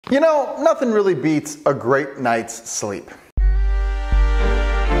You know, nothing really beats a great night's sleep.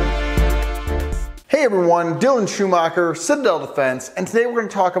 Hey everyone, Dylan Schumacher, Citadel Defense, and today we're going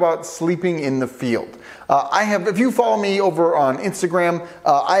to talk about sleeping in the field. If you follow me over on Instagram,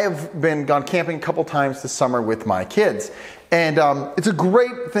 I have been gone camping a couple times this summer with my kids. And it's a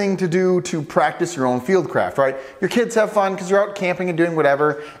great thing to do to practice your own fieldcraft, right? Your kids have fun because you're out camping and doing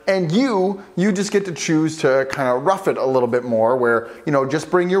whatever, and you just get to choose to kind of rough it a little bit more where,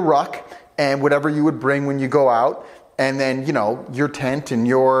 just bring your ruck and whatever you would bring when you go out, and then, your tent and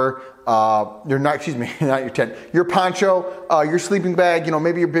your not your tent, your poncho, your sleeping bag,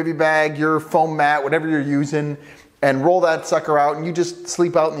 maybe your bivy bag, your foam mat, whatever you're using, and roll that sucker out, and you just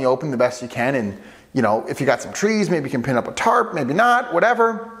sleep out in the open the best you can. And if you got some trees, maybe you can pin up a tarp, maybe not,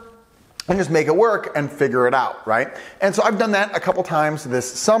 whatever, and just make it work and figure it out, right? And so I've done that a couple times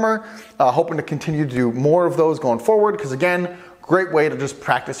this summer, hoping to continue to do more of those going forward, because again, great way to just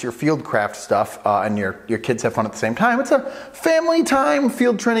practice your fieldcraft stuff and your kids have fun at the same time. It's a family time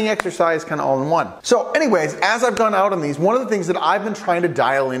field training exercise kind of all in one. So anyways, as I've gone out on these, one of the things that I've been trying to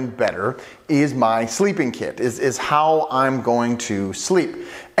dial in better is my sleeping kit, is how I'm going to sleep.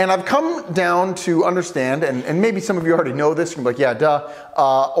 And I've come down to understand, and maybe some of you already know this, you're like, yeah, duh,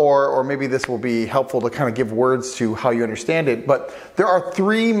 or maybe this will be helpful to kind of give words to how you understand it, but there are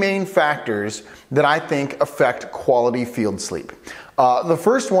three main factors that I think affect quality field sleep. The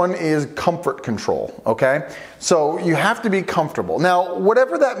first one is comfort control, okay? So you have to be comfortable. Now,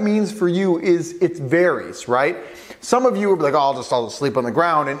 whatever that means for you it varies, right? Some of you will be like, oh, I'll just sleep on the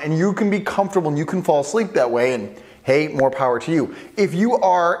ground, and you can be comfortable and you can fall asleep that way, and hey, more power to you. If you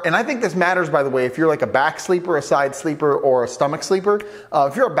are, and I think this matters, by the way, if you're like a back sleeper, a side sleeper, or a stomach sleeper.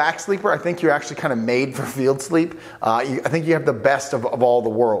 If you're a back sleeper, I think you're actually kind of made for field sleep. I think you have the best of all the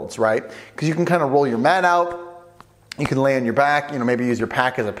worlds, right? Because you can kind of roll your mat out. You can lay on your back, maybe use your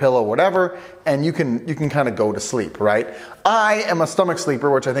pack as a pillow, whatever, and you can kind of go to sleep, right? I am a stomach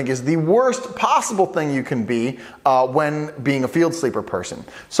sleeper, which I think is the worst possible thing you can be when being a field sleeper person.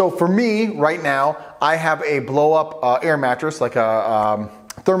 So for me, right now, I have a blow-up air mattress, like a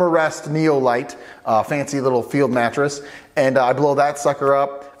Thermarest Neolite, fancy little field mattress, and I blow that sucker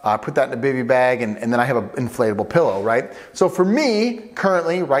up. I put that in a bivy bag, and then I have an inflatable pillow, right? So for me,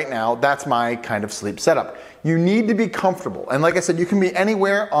 currently, right now, that's my kind of sleep setup. You need to be comfortable. And like I said, you can be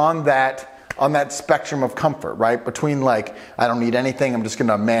anywhere on that spectrum of comfort, right? Between like, I don't need anything, I'm just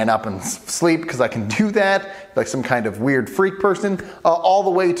gonna man up and sleep because I can do that, like some kind of weird freak person, all the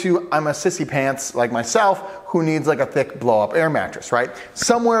way to I'm a sissy pants like myself who needs like a thick blow-up air mattress, right?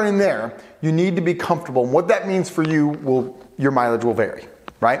 Somewhere in there, you need to be comfortable. And what that means for you, your mileage will vary,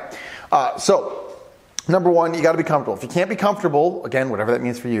 right? So number one, you got to be comfortable. If you can't be comfortable, again, whatever that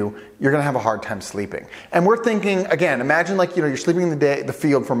means for you, you're going to have a hard time sleeping. And we're thinking, again, imagine like, you're sleeping in the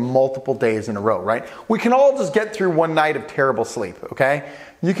field for multiple days in a row, right? We can all just get through one night of terrible sleep, okay?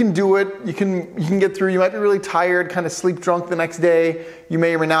 You can do it. You can get through. You might be really tired, kind of sleep drunk the next day. You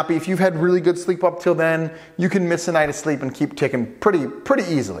may or may not be. If you've had really good sleep up till then, you can miss a night of sleep and keep ticking pretty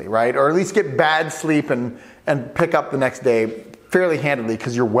easily, right? Or at least get bad sleep and pick up the next day fairly handedly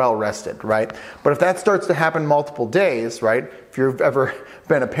because you're well rested, right? But if that starts to happen multiple days, right? If you've ever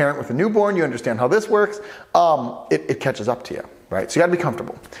been a parent with a newborn, you understand how this works. It catches up to you, right? So you got to be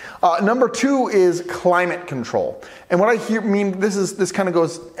comfortable. Number two is climate control. And what I mean, this kind of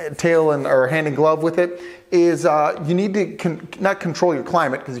goes tail or hand in glove with it, is you need to not control your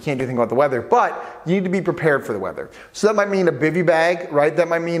climate because you can't do anything about the weather, but you need to be prepared for the weather. So that might mean a bivy bag, right? That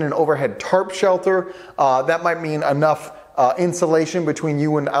might mean an overhead tarp shelter. That might mean enough insulation between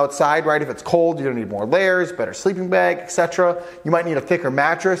you and outside, right? If it's cold, you're gonna need more layers, better sleeping bag, etc. You might need a thicker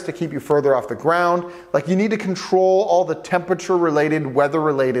mattress to keep you further off the ground. Like, you need to control all the temperature related, weather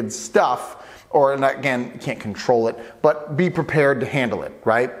related stuff, or again, you can't control it, but be prepared to handle it,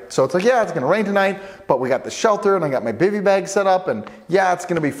 right? So it's like, yeah, it's gonna rain tonight, but we got the shelter and I got my bivy bag set up, and yeah, it's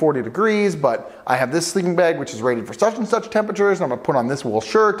gonna be 40 degrees, but I have this sleeping bag which is rated for such and such temperatures, and I'm gonna put on this wool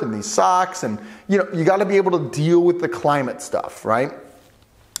shirt and these socks, and you gotta be able to deal with the climate stuff, right?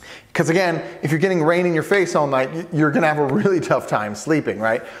 Because again, if you're getting rain in your face all night, you're going to have a really tough time sleeping,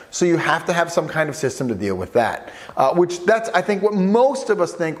 right? So you have to have some kind of system to deal with that. That's, I think, what most of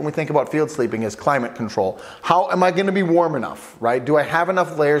us think when we think about field sleeping is climate control. How am I going to be warm enough, right? Do I have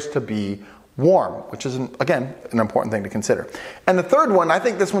enough layers to be warm? Which is, again, an important thing to consider. And the third one, I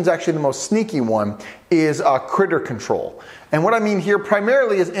think this one's actually the most sneaky one, is critter control. And what I mean here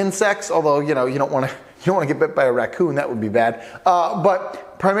primarily is insects, although, you don't want to get bit by a raccoon, that would be bad. But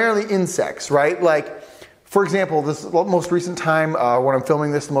primarily insects, right? Like, For example, this most recent time when I'm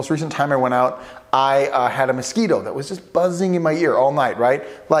filming this, the most recent time I went out, I had a mosquito that was just buzzing in my ear all night, right?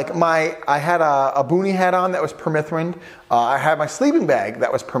 Like I had a boonie hat on that was permethrin. I had my sleeping bag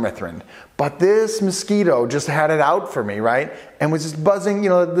that was permethrin. But this mosquito just had it out for me, right? And was just buzzing, you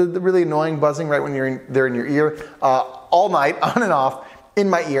know, the really annoying buzzing right when they're in your ear all night, on and off in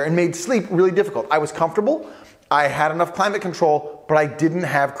my ear, and made sleep really difficult. I was comfortable. I had enough climate control, but I didn't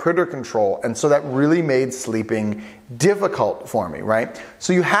have critter control. And so that really made sleeping difficult for me, right?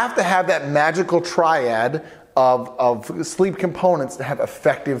 So you have to have that magical triad of sleep components to have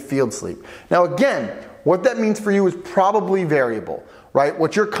effective field sleep. Now again, what that means for you is probably variable, right?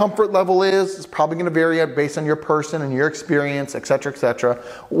 What your comfort level is probably going to vary based on your person and your experience, et cetera, et cetera.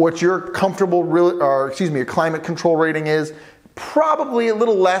 What your comfortable, your climate control rating is, probably a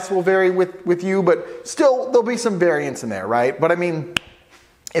little less will vary with you, but still there'll be some variance in there, right? But I mean,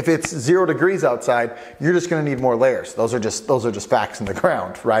 if it's 0 degrees outside, you're just going to need more layers. Those are just facts in the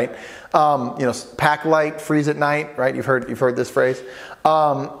ground, right? You know, pack light, freeze at night, right? You've heard this phrase.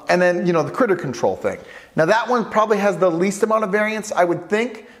 And then, you know, the critter control thing. Now that one probably has the least amount of variance, I would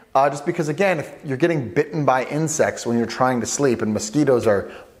think, just because again, if you're getting bitten by insects when you're trying to sleep and mosquitoes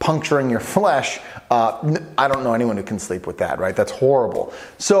are puncturing your flesh, I don't know anyone who can sleep with that, right? That's horrible.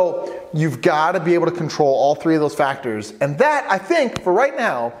 So you've got to be able to control all 3 of those factors. And that, I think, for right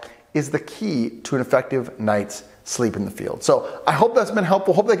now, is the key to an effective night's sleep in the field. So I hope that's been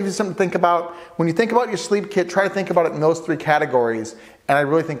helpful. Hope that gives you something to think about. When you think about your sleep kit, try to think about it in those 3 categories. And I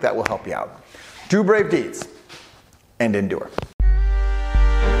really think that will help you out. Do brave deeds and endure.